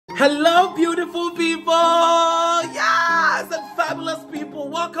Hello, beautiful people! Yes, and fabulous people.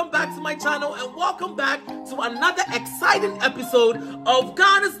 Welcome back to my channel and welcome back to another exciting episode of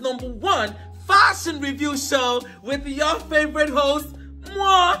Ghana's #1 fashion review show with your favorite host,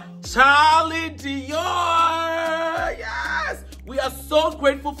 moi, Charlie Dior. Yes! We are so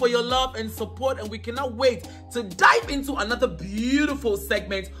grateful for your love and support, and we cannot wait to dive into another beautiful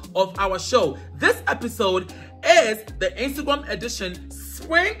segment of our show. This episode is the Instagram edition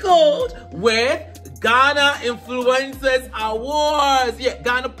sprinkled with Ghana Influencers Awards. Yeah,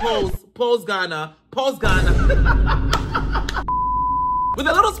 Ghana Pose Ghana. With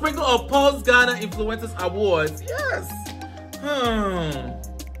a little sprinkle of Pose Ghana Influencers Awards. Yes.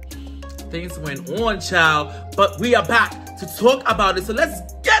 Things went on, child, but we are back to talk about it. So let's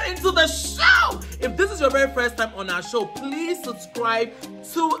get into the show. If this is your very first time on our show, please subscribe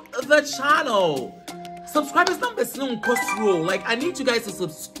to the channel. Subscribers number is no cost rule. Like, I need you guys to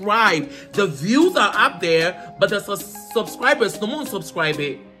subscribe. The views are up there, but the subscribers, no one subscribe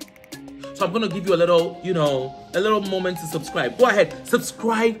it. So I'm gonna give you a little, a little moment to subscribe. Go ahead,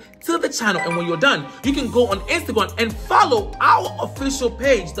 subscribe to the channel, and when you're done, you can go on Instagram and follow our official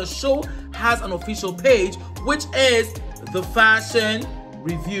page. The show has an official page, which is the Fashion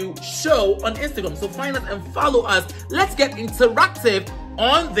Review Show on Instagram. So find us and follow us. Let's get interactive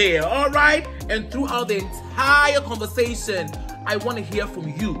on there, all right? And throughout the entire conversation, I want to hear from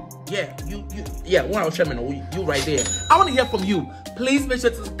you. Yeah, one of you right there. I want to hear from you. Please make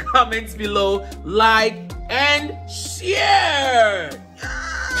sure to comment below, like, and share.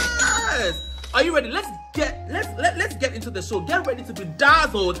 Yes. Are you ready? Let's get into the show. Get ready to be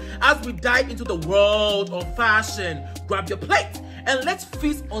dazzled as we dive into the world of fashion. Grab your plate and let's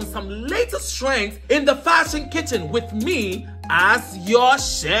feast on some latest trends in the fashion kitchen with me as your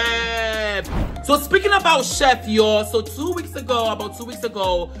chef. So speaking about chef, y'all, so about 2 weeks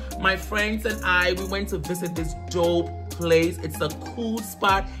ago, my friends and I, we went to visit this dope place. It's a cool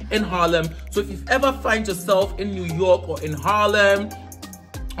spot in Harlem. So if you've ever find yourself in New York or in Harlem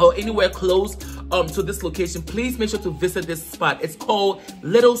or anywhere close to this location, please make sure to visit this spot. It's called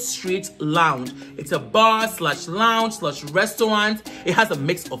Little Street Lounge. It's a bar / lounge / restaurant. It has a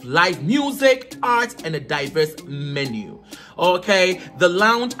mix of live music, art, and a diverse menu. Okay, the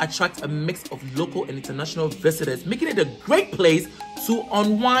lounge attracts a mix of local and international visitors, making it a great place to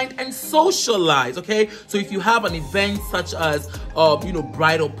unwind and socialize. Okay, so if you have an event such as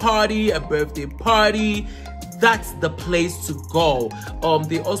bridal party, a birthday party, that's the place to go.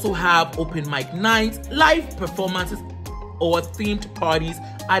 They also have open mic nights, live performances, or themed parties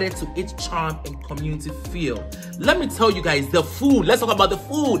added to its charm and community feel. Let me tell you guys, the food. Let's talk about the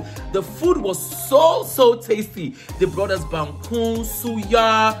food. The food was so tasty. They brought us bangkun,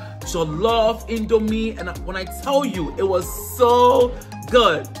 suya, jollof, indomie, and when I tell you, it was so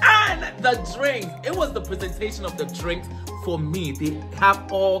good. And the drinks, it was the presentation of the drinks for me. They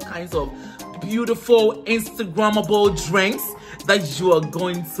have all kinds of beautiful Instagrammable drinks that you are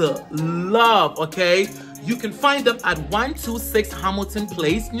going to love, okay? You can find them at 126 Hamilton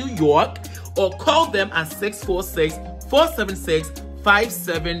Place, New York, or call them at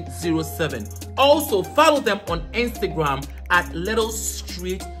 646-476-5707. Also, follow them on Instagram at Little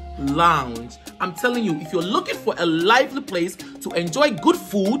Street Lounge. I'm telling you, if you're looking for a lively place to enjoy good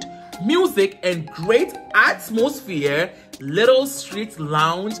food, music, and great atmosphere, Little Street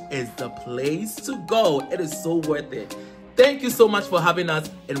Lounge is the place to go. It is so worth it. Thank you so much for having us,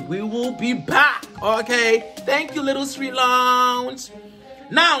 and we will be back. Okay, thank you, Little Street Lounge.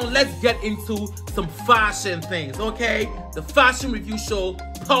 Now let's get into some fashion things, okay? The Fashion Review Show,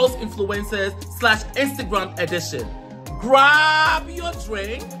 Pulse Influencers / Instagram edition. Grab your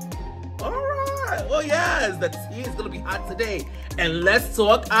drink. All right. Oh yes, the tea is gonna be hot today, and let's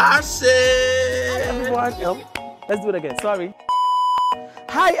talk our shit. Hi everyone. Let's do it again. Sorry.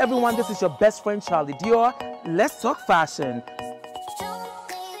 Hi everyone. This is your best friend Charlie Dior. Let's talk fashion.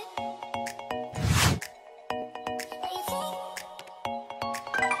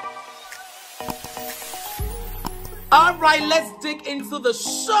 All right, let's dig into the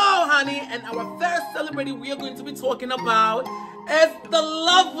show, honey. And our first celebrity we are going to be talking about is the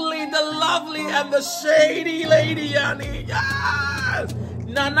lovely, and the shady lady, honey. Yes!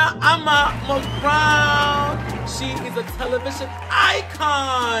 Nana Ama McBrown. She is a television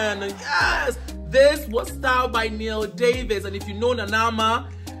icon. Yes! This was styled by Neil Davis. And if you know Nana Ama,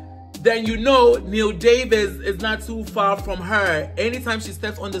 then you know Neil Davis is not too far from her. Anytime she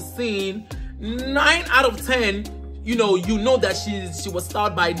steps on the scene, 9 out of 10, you know that she was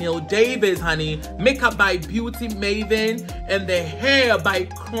styled by Neil Davis, honey. Makeup by Beauty Maven, and the hair by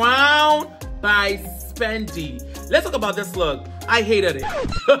Crown by Spendy. Let's talk about this look. I hated it.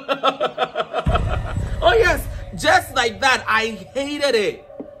 Oh yes, just like that, I hated it.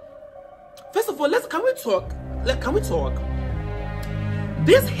 First of all, can we talk?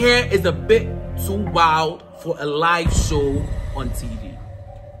 This hair is a bit too wild for a live show on TV.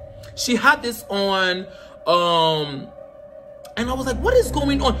 She had this on, and I was like, what is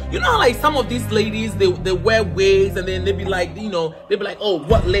going on? You know how like some of these ladies, they wear wigs and then they be like, you know, they be like, oh,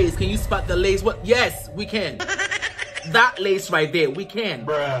 what lace? Can you spot the lace? What? Yes, we can. That lace right there, we can.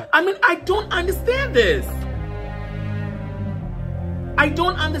 Bruh. I mean, I don't understand this. I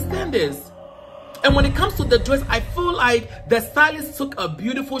don't understand this. And when it comes to the dress, I feel like the stylist took a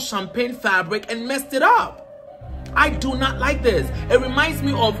beautiful champagne fabric and messed it up. I do not like this. It reminds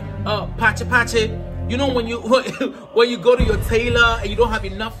me of pache pache. You know, when you go to your tailor and you don't have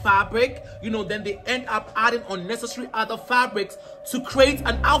enough fabric, you know, then they end up adding unnecessary other fabrics to create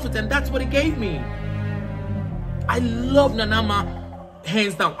an outfit, and that's what it gave me. I love Nanama,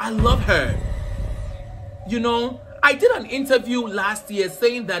 hands down. I love her. You know, I did an interview last year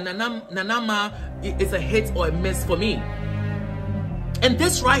saying that Nanama is a hit or a miss for me. And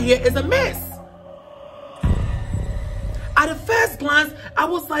this right here is a miss. At the first glance, I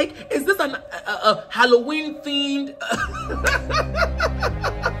was like, is this a Halloween themed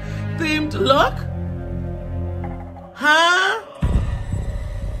look? Huh?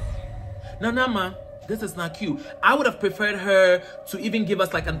 Nanama, this is not cute. I would have preferred her to even give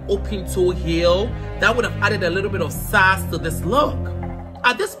us like an open toe heel. That would have added a little bit of sass to this look.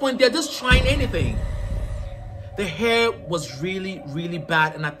 At this point, they're just trying anything. The hair was really, really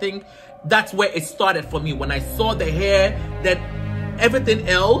bad, and I think that's where it started for me. When I saw the hair, that everything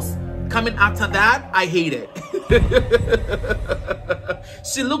else coming after that, I hate it.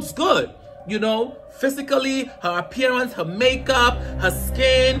 She looks good, you know, physically, her appearance, her makeup, her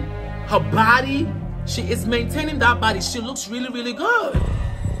skin, her body. She is maintaining that body. She looks really, really good.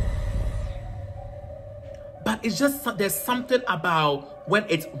 But it's just, there's something about when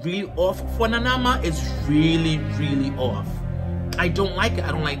it's really off for Nanama, it's really, really off. I don't like it.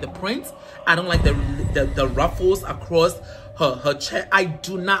 I don't like the print. I don't like the ruffles across her chest. I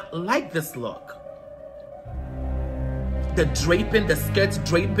do not like this look. The draping, the skirt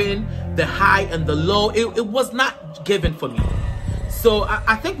draping, the high and the low, it was not given for me. So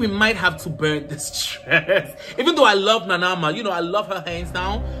I think we might have to burn this dress. Even though I love Nanama, you know, I love her hands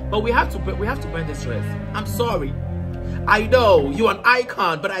down, but we have to burn this dress. I'm sorry. I know you're an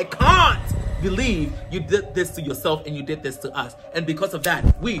icon, but I can't believe you did this to yourself and you did this to us. And because of that,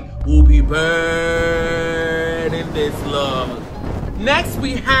 we will be burning this look. Next,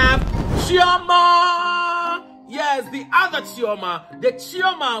 we have Chioma. Yes, the other Chioma. The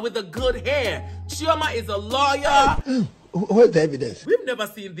Chioma with the good hair. Chioma is a lawyer. What's the evidence? We've never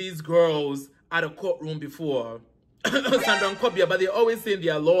seen these girls at a courtroom before. Sandra and Kobia, but they always say they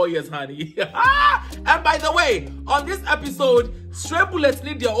are lawyers, honey. And by the way, on this episode, Stray Bullets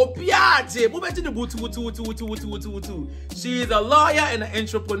need their opiate. She is a lawyer and an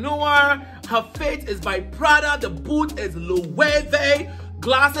entrepreneur. Her face is by Prada. The boot is Loewe.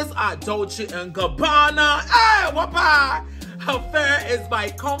 Glasses are Dolce & Gabbana. Hey, wapa! Her fare is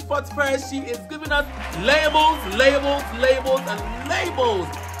by Comfort Fare. She is giving us labels, labels, labels, and labels.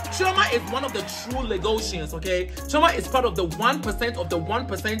 Chioma is one of the true Lagosians, okay? Chioma is part of the 1% of the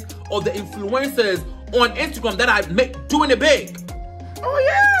 1% of the influencers on Instagram that I make doing it big. Oh,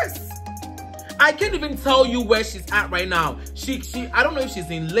 yes! I can't even tell you where she's at right now. I don't know if she's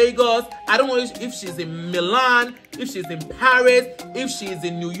in Lagos. I don't know if she's in Milan, if she's in Paris, if she's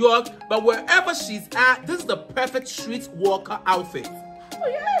in New York. But wherever she's at, this is the perfect street walker outfit. Oh,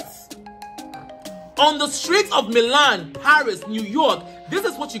 yes! On the streets of Milan, Paris, New York, this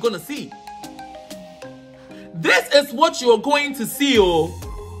is what you're going to see. This is what you're going to see, oh.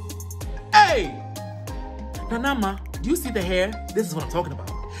 Hey! Nanama, do you see the hair? This is what I'm talking about.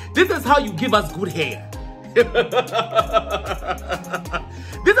 This is how you give us good hair. This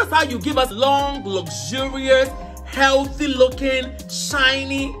is how you give us long, luxurious, healthy looking,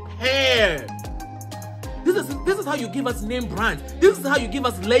 shiny hair. This is how you give us name brands. This is how you give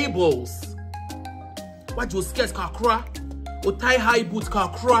us labels. What you sketch kakra, or tie high boots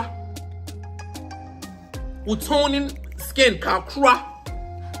kakra, or toning skin kakra.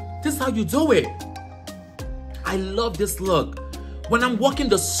 This is how you do it. I love this look. When I'm walking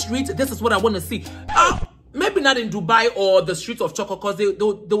the street, this is what I want to see. Maybe not in Dubai or the streets of Choco, because they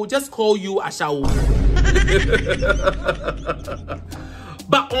will just call you Ashao.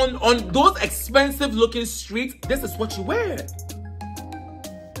 But on those expensive looking streets, this is what you wear.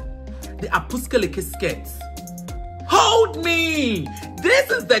 The Apuskeleke skirts. Hold me! This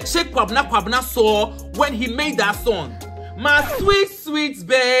is the chick Kwabna saw when he made that song. My sweet, sweet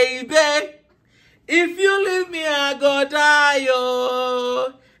baby. If you leave me, I go die,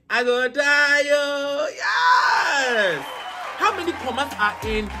 oh. I go die, oh. Yes. How many commas are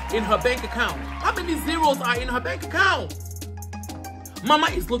in her bank account? How many zeros are in her bank account?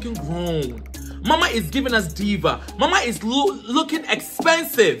 Mama is looking grown. Mama is giving us diva. Mama is looking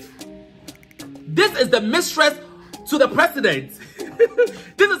expensive. This is the mistress to the president.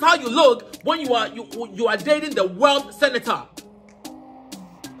 This is how you look when you are dating the world senator.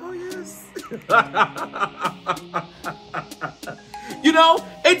 Oh yes. You know,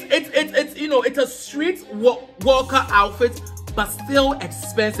 it's you know, it's a street walker outfit, but still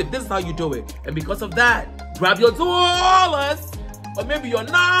expensive. This is how you do it. And because of that, grab your dollars or maybe your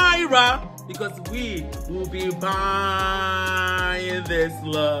naira, because we will be buying this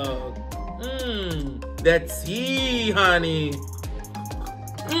look. The tea, honey.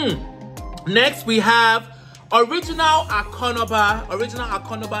 Next we have Original Akonoba. Original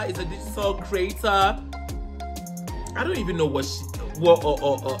Akonoba is a digital creator. I don't even know what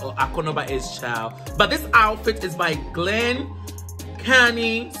Akonoba is, child. But this outfit is by Glenn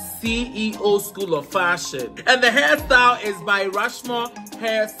Canny, CEO School of Fashion. And the hairstyle is by Rushmore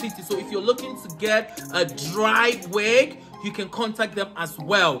Hair City. So if you're looking to get a dry wig, you can contact them as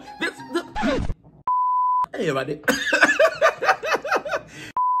well. Hey, everybody.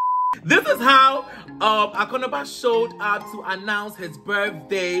 This is how Akonoba showed up to announce his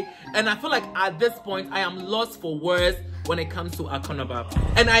birthday. And I feel like at this point, I am lost for words when it comes to Akonoba.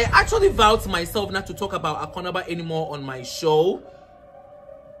 And I actually vowed to myself not to talk about Akonoba anymore on my show.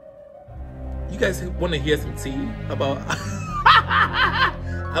 You guys want to hear some tea about,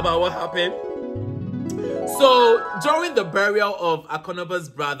 about what happened? So during the burial of Akonoba's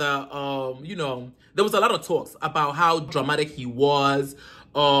brother, you know, there was a lot of talks about how dramatic he was,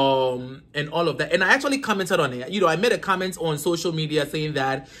 and all of that. And I actually commented on it. You know, I made a comment on social media saying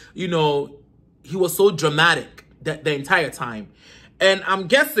that, you know, he was so dramatic the entire time. And I'm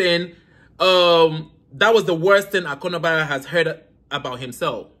guessing that was the worst thing Akonoba has heard about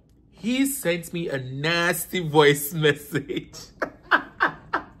himself. He sent me a nasty voice message.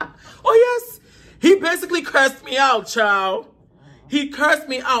 Oh yes, he basically cursed me out, child. He cursed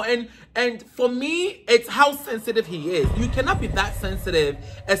me out. And for me, it's how sensitive he is. You cannot be that sensitive,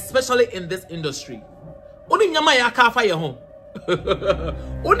 especially in this industry. You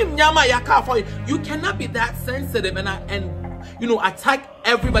cannot be that sensitive and you know, attack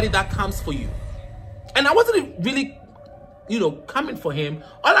everybody that comes for you. And I wasn't really, you know, coming for him.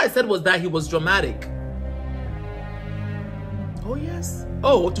 All I said was that he was dramatic. Oh yes.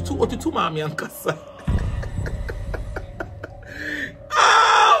 Oh, otutu mami ankasa.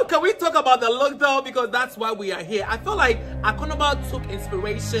 Can we talk about the look though? Because that's why we are here. I feel like Akonoba took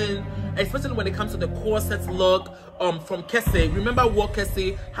inspiration, especially when it comes to the corset look, from Kessie. Remember what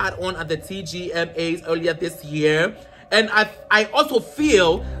Kessie had on at the TGMAs earlier this year? And I also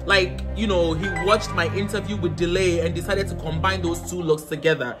feel like, you know, he watched my interview with Delay and decided to combine those two looks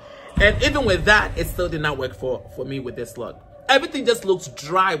together. And even with that, it still did not work for me with this look. Everything just looks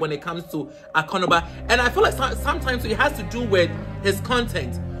dry when it comes to Akonoba. And I feel like sometimes it has to do with his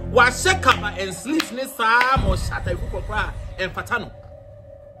content. Washekaba and sleeves ni sam or shata ifukokra and fatano.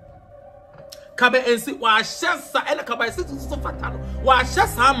 Kabe and see washesa and kaba and so fatano.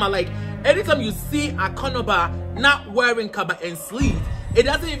 Washesa, like anytime you see Akonoba not wearing kaba and sleeves, it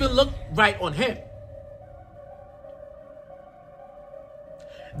doesn't even look right on him.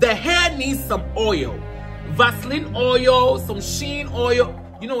 The hair needs some oil. Vaseline oil, some sheen oil.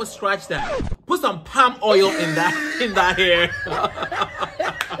 You know what? Scratch that. Put some palm oil in that hair.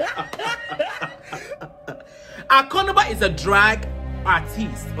 Akonoba is a drag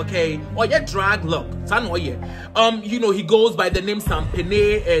artist, okay? Or yeah, drag look. You know, he goes by the name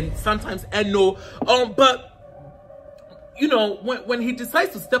Sampene and sometimes Eno. But you know, when he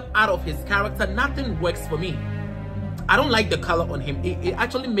decides to step out of his character, nothing works for me. I don't like the color on him. It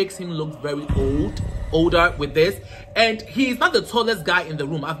actually makes him look very older with this. And he's not the tallest guy in the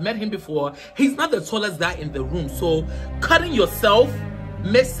room. I've met him before. He's not the tallest guy in the room. So cutting yourself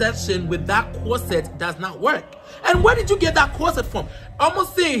mid-section with that corset does not work. And where did you get that corset from? I'm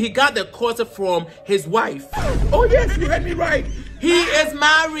almost saying he got the corset from his wife. Oh yes, you heard me right. He is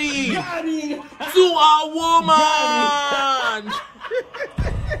married to a woman.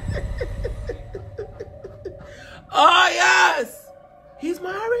 Oh yes, he's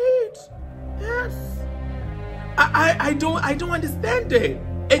married. Yes, I don't understand it.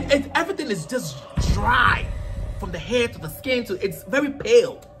 Everything is just dry, from the hair to the skin to it's very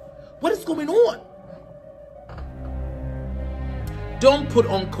pale. What is going on? Don't put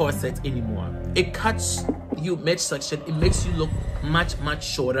on corset anymore. It cuts you midsection, it makes you look much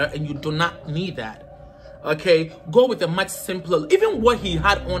shorter, and you do not need that. Okay, go with a much simpler. Even what he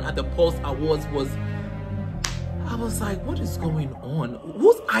had on at the Pulse Awards was, I was like, what is going on?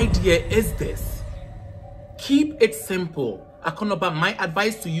 Whose idea is this? Keep it simple. Akonoba, my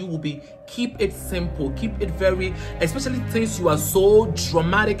advice to you will be, keep it simple. Keep it very, especially since you are so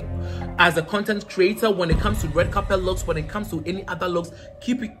dramatic as a content creator when it comes to red carpet looks, when it comes to any other looks,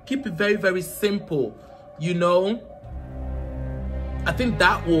 keep it very simple, you know? I think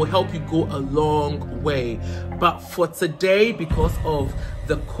that will help you go a long way. But for today, because of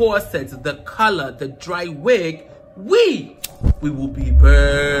the corsets, the color, the dry wig, we will be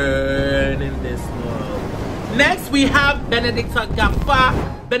burning this look. Next, we have Benedicta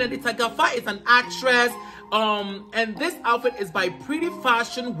Gaffa. Benedicta Gaffa is an actress. And this outfit is by Pretty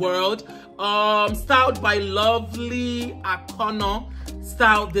Fashion World. Styled by Lovely Akono.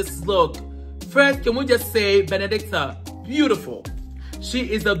 Styled this look. First, can we just say, Benedicta, beautiful.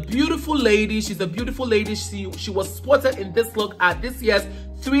 She is a beautiful lady. She's a beautiful lady. She was spotted in this look at this year's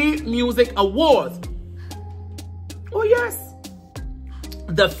 3 Music Awards. Oh yes.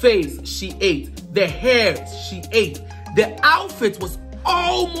 The face, she ate. The hair, she ate. The outfit was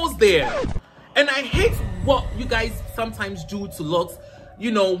almost there. And I hate what you guys sometimes do to looks,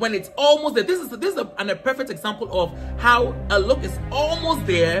 you know, when it's almost there. This is a perfect example of how a look is almost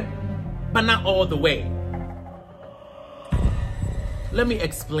there, but not all the way. Let me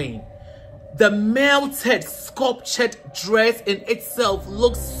explain. The melted, sculptured dress in itself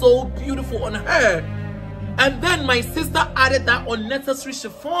looks so beautiful on her. And then my sister added that unnecessary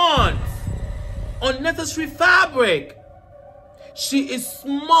chiffons, unnecessary fabric. She is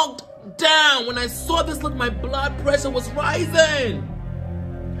smugged down. When I saw this look, my blood pressure was rising.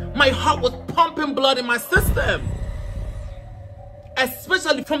 My heart was pumping blood in my system.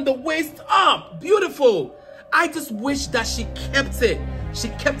 Especially from the waist up. Beautiful. I just wish that she kept it. She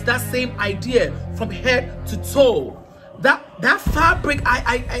kept that same idea from head to toe. That fabric,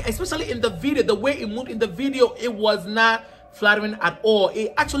 I especially in the video, the way it moved in the video, it was not flattering at all.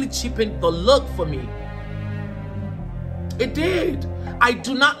 It actually cheapened the look for me. It did. I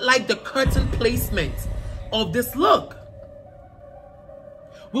do not like the curtain placement of this look.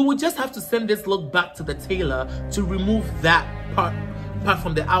 We would just have to send this look back to the tailor to remove that part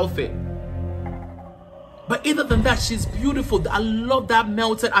from the outfit. But other than that, she's beautiful. I love that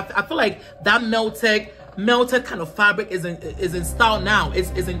melted. I feel like that melted kind of fabric is in style now. It's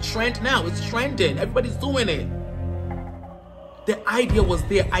in trend now. It's trending. Everybody's doing it. The idea was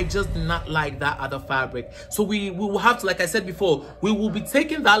there. I just did not like that other fabric. So we will have to, like I said before, we will be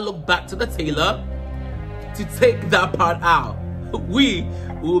taking that look back to the tailor to take that part out. We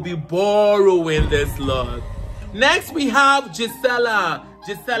will be borrowing this look. Next, we have Gisela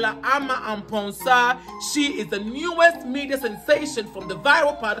Ama Amponsa. She is the newest media sensation from the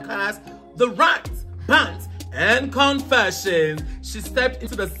viral podcast, The Rants, Bants, and Confessions. She stepped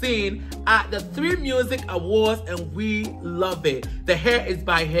into the scene at the 3 Music Awards, and we love it. The hair is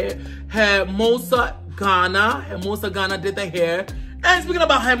by Hermosa Ghana. Hermosa Ghana did the hair. And speaking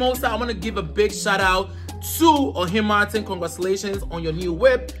about Hermosa, I want to give a big shout out to Ohim Martin. Congratulations on your new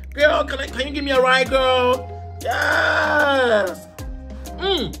whip. Girl, can you give me a ride, girl? Yes.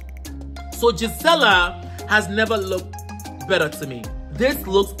 So Gisela has never looked better to me. This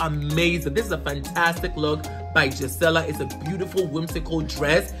looks amazing. This is a fantastic look by Gisela. It's a beautiful, whimsical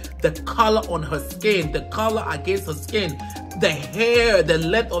dress. The color on her skin, the color against her skin, the hair, the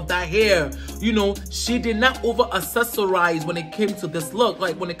length of that hair. You know, she did not over-accessorize when it came to this look.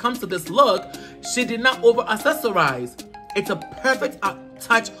 Like, when it comes to this look, she did not over-accessorize. It's a perfect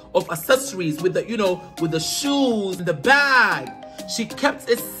touch of accessories with the, you know, with the shoes, the bag. She kept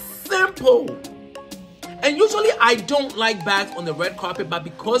it simple. And usually I don't like bags on the red carpet, but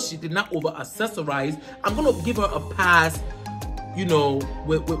because she did not over-accessorize, I'm going to give her a pass, you know,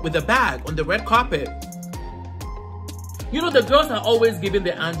 with a bag on the red carpet. You know, the girls are always giving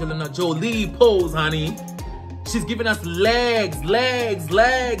the Angelina Jolie pose, honey. She's giving us legs.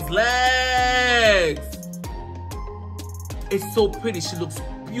 It's so pretty. She looks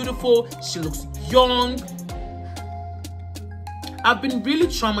beautiful. She looks young. I've been really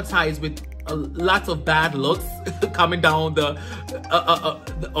traumatized with a lot of bad looks coming down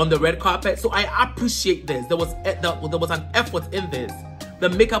on the red carpet. So I appreciate this. There was an effort in this. The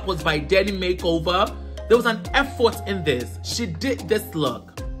makeup was by Denny Makeover. There was an effort in this. She did this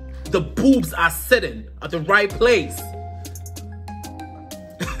look. The boobs are sitting at the right place.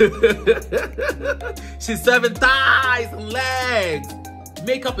 She's serving thighs and legs.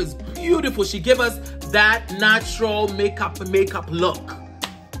 Makeup is beautiful. She gave us that natural makeup look.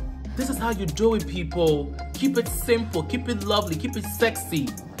 This is how you do it, people. Keep it simple, keep it lovely, keep it sexy.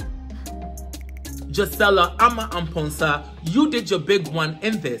 Gisela, Ama and Ponsa, you did your big one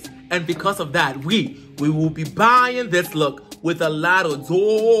in this. And because of that, we will be buying this look with a lot of dollars.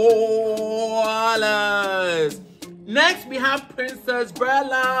 Next, we have Princess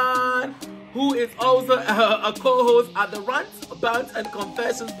Berlin, who is also a co-host at the Rant, Bounce and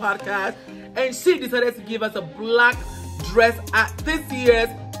Confessions podcast. And she decided to give us a black dress at this year's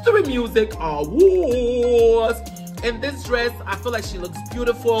 3 Music Awards. In this dress, I feel like she looks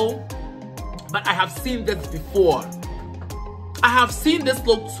beautiful, but I have seen this before. I have seen this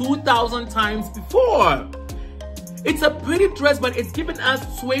look 2,000 times before. It's a pretty dress, but it's giving us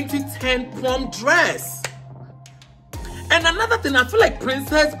 2010 prom dress. And another thing, I feel like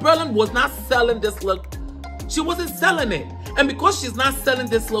Princess Berlin was not selling this look. She wasn't selling it. And because she's not selling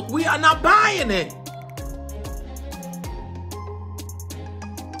this look, we are not buying it.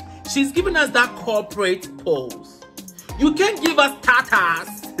 She's giving us that corporate pose. You can't give us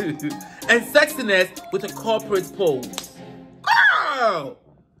tatas and sexiness with a corporate pose. Girl!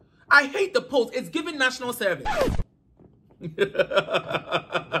 I hate the pose. It's giving national service. Even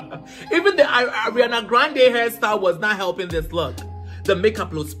the Ariana Grande hairstyle was not helping this look. The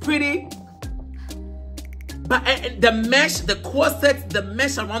makeup looks pretty, but the mesh, the corset, the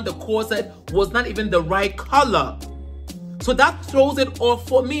mesh around the corset was not even the right color. So that throws it off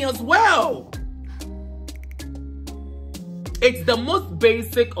for me as well. It's the most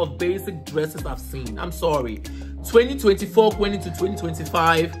basic of basic dresses I've seen. I'm sorry. 2024 going into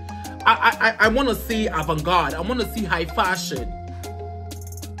 2025. I want to see avant-garde. I want to see high fashion.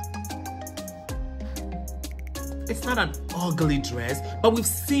 It's not an ugly dress, but we've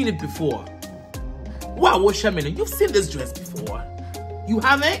seen it before. Wow, Washamina, you've seen this dress before. You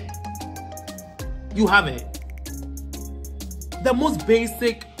haven't? You haven't. The most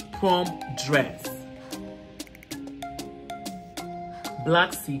basic prom dress.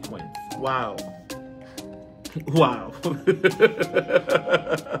 Black sequins. Wow. Wow.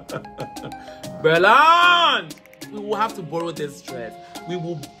 Berlin! We will have to borrow this dress. We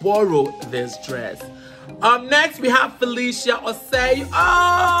will borrow this dress. Next we have Felicia Osei.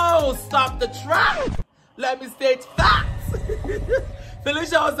 Oh, stop the track. Let me state facts.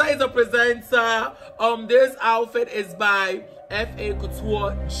 Felicia Osei is a presenter. This outfit is by F.A.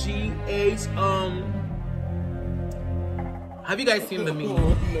 Couture GH. Have you guys seen the meme?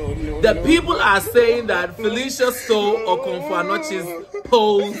 No. People are saying that Felicia stole Okonfo-Anokye's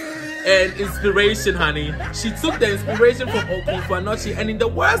pose and inspiration, honey. She took the inspiration from Okonfo-Anokye, and in the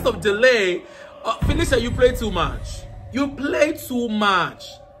words of Delay, Felicia, you play too much. You play too much.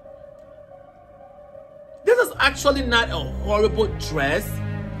 This is actually not a horrible dress,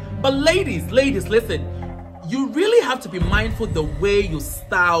 but ladies, listen. You really have to be mindful the way you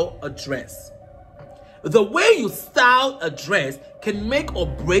style a dress. The way you style a dress can make or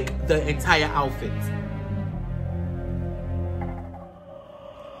break the entire outfit.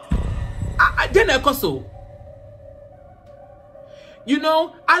 You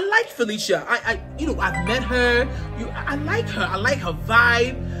know, I like Felicia. I've met her. I like her. I like her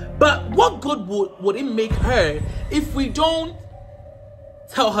vibe. But what good would it make her if we don't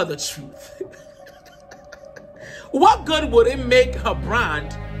tell her the truth? What good would it make her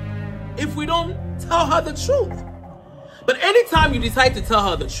brand if we don't tell her the truth? But anytime you decide to tell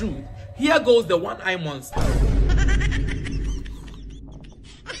her the truth, here goes the one-eye monster.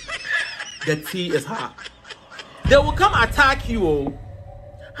 The tea is hot. They will come attack you.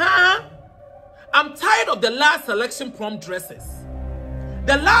 Huh? I'm tired of the last selection prom dresses.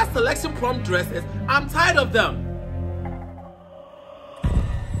 The last selection prom dresses, I'm tired of them.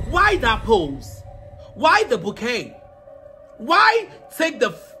 Why that pose? Why the bouquet? Why take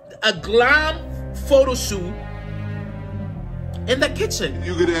a glam photo shoot in the kitchen?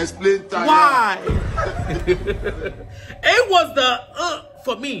 You gonna explain that? Why? It was the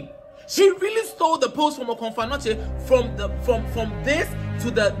for me. She really stole the pose from Okonfo-Anokye from this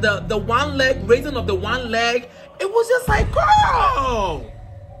to the one leg, raising of the one leg. It was just like, girl.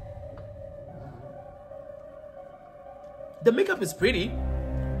 The makeup is pretty.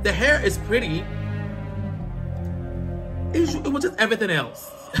 The hair is pretty. It was just everything else.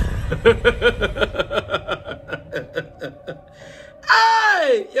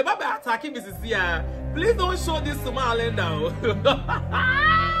 Hey, you're about to attack Mrs. Sia. Please don't show this to Marlene now.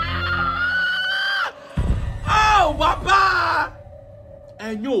 Oh, Papa!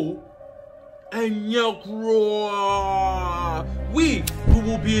 And you, we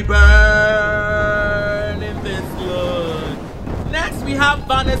will be burning this look. Next, we have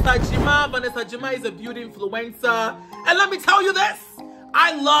Vanessa Jima. Vanessa Jima is a beauty influencer. And let me tell you this.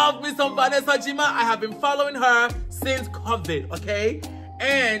 I love me some Vanessa Jima. I have been following her since COVID, okay?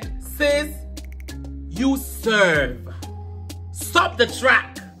 And sis, you serve. Stop the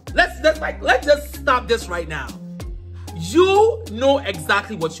track. Let's just stop this right now. You know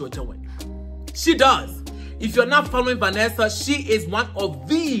exactly what you're doing. She does. If you're not following Vanessa, she is one of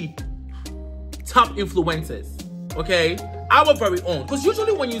the top influencers, okay? Our very own. Because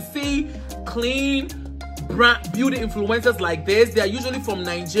usually when you see clean brand beauty influencers like this, they are usually from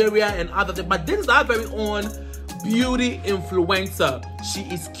Nigeria and other things. But this is our very own beauty influencer. She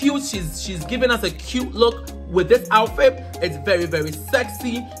is cute. She's giving us a cute look with this outfit. It's very, very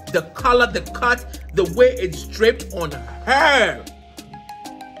sexy. The color, the cut, the way it's draped on her.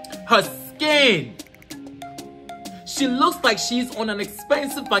 Her skin. She looks like she's on an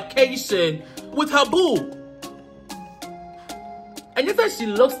expensive vacation with her boo. And you said she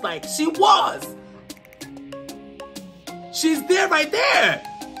looks like she was. She's there right there.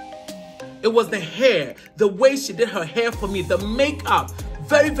 It was the hair, the way she did her hair for me, the makeup.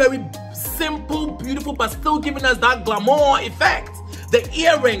 Very, very simple, beautiful, but still giving us that glamour effect. The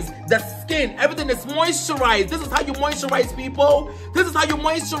earrings, the skin, everything is moisturized. This is how you moisturize, people. This is how you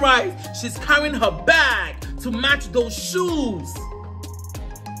moisturize. She's carrying her bag to match those shoes.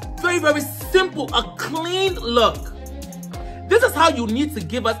 Very, very simple, a clean look. This is how you need to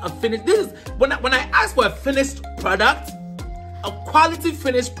give us a finished. This is when I ask for a finished product, a quality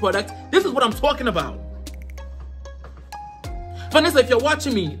finished product, this is what I'm talking about. Vanessa, if you're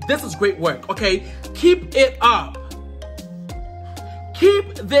watching me, this is great work, okay? Keep it up.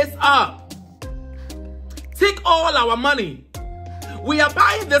 Keep this up. Take all our money. We are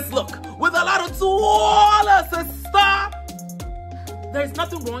buying this look with a lot of tools, sister. There is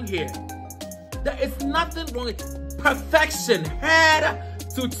nothing wrong here. There is nothing wrong. Perfection, head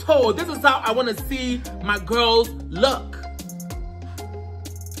to toe. This is how I want to see my girls look.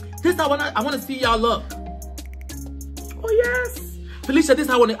 This is how I want to see y'all look. Oh yes, Felicia, this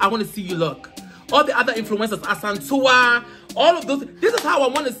is how I want to see you look. All the other influencers, Asantua, all of those. This is how I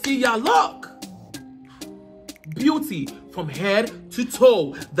want to see y'all look. Beauty from head to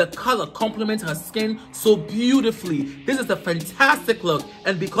toe. The color complements her skin so beautifully. This is a fantastic look,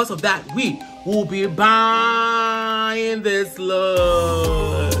 and because of that, we will be buying this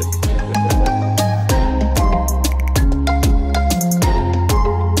look.